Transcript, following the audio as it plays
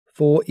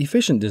For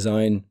efficient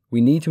design,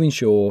 we need to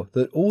ensure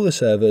that all the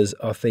servers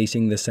are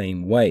facing the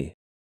same way,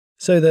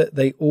 so that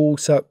they all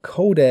suck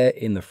cold air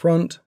in the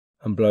front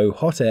and blow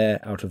hot air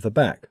out of the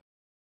back.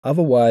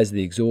 Otherwise,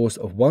 the exhaust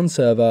of one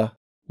server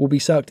will be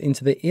sucked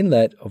into the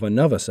inlet of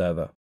another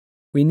server.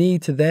 We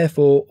need to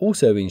therefore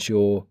also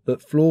ensure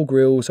that floor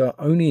grills are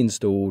only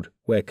installed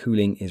where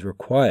cooling is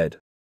required.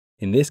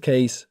 In this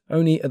case,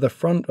 only at the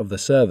front of the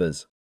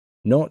servers,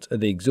 not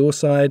at the exhaust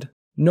side,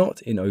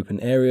 not in open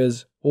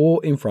areas,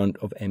 or in front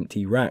of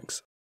empty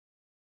racks.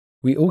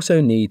 We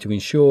also need to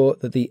ensure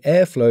that the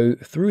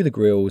airflow through the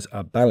grills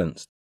are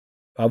balanced.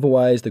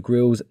 Otherwise, the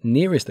grills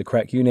nearest the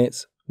crack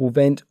units will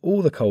vent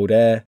all the cold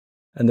air,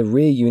 and the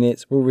rear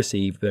units will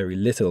receive very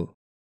little.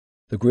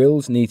 The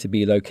grills need to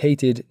be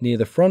located near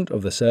the front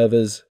of the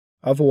servers,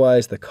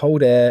 otherwise the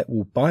cold air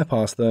will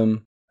bypass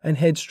them and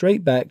head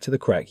straight back to the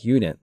crack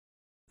unit.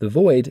 The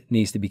void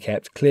needs to be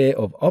kept clear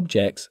of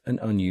objects and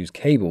unused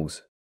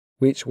cables,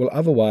 which will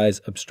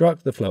otherwise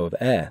obstruct the flow of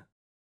air.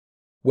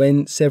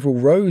 When several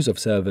rows of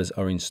servers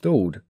are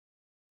installed,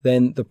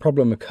 then the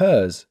problem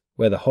occurs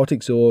where the hot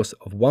exhaust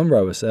of one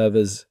row of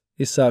servers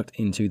is sucked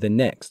into the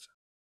next.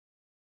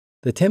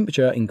 The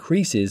temperature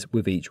increases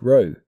with each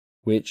row,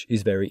 which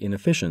is very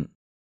inefficient.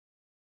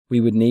 We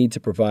would need to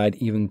provide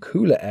even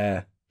cooler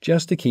air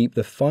just to keep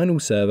the final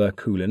server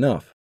cool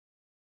enough.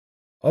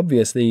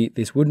 Obviously,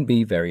 this wouldn't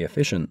be very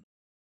efficient.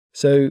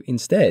 So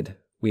instead,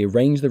 we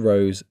arrange the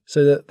rows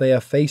so that they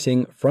are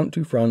facing front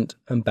to front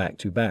and back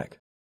to back.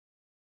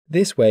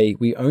 This way,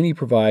 we only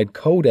provide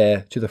cold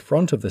air to the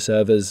front of the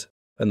servers,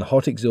 and the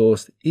hot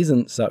exhaust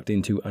isn't sucked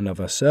into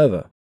another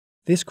server.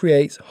 This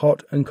creates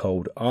hot and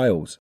cold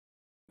aisles.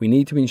 We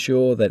need to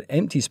ensure that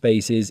empty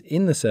spaces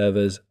in the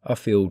servers are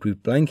filled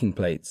with blanking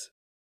plates.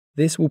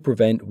 This will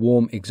prevent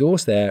warm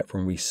exhaust air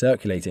from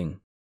recirculating.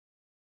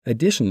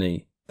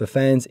 Additionally, the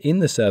fans in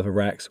the server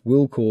racks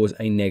will cause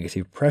a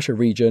negative pressure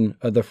region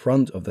at the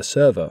front of the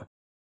server,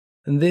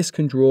 and this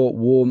can draw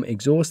warm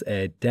exhaust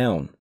air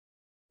down,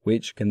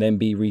 which can then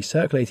be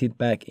recirculated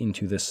back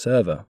into the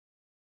server.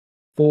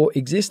 For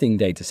existing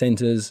data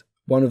centers,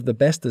 one of the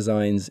best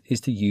designs is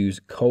to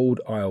use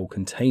cold aisle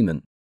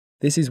containment.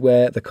 This is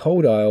where the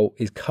cold aisle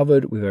is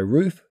covered with a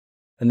roof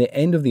and the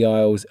end of the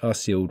aisles are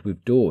sealed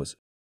with doors.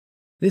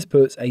 This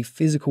puts a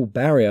physical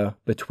barrier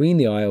between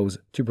the aisles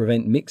to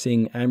prevent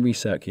mixing and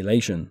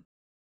recirculation.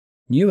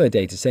 Newer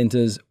data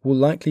centers will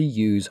likely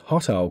use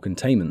hot aisle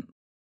containment.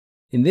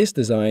 In this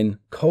design,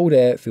 cold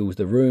air fills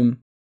the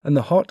room and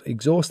the hot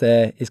exhaust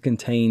air is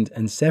contained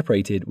and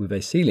separated with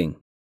a ceiling.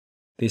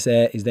 This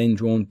air is then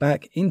drawn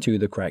back into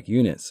the crack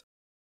units.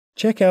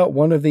 Check out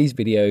one of these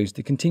videos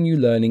to continue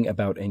learning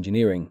about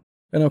engineering,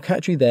 and I'll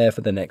catch you there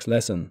for the next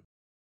lesson.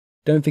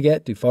 Don't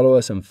forget to follow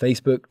us on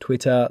Facebook,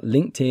 Twitter,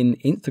 LinkedIn,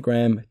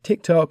 Instagram,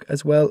 TikTok,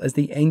 as well as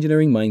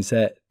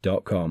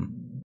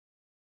theengineeringmindset.com.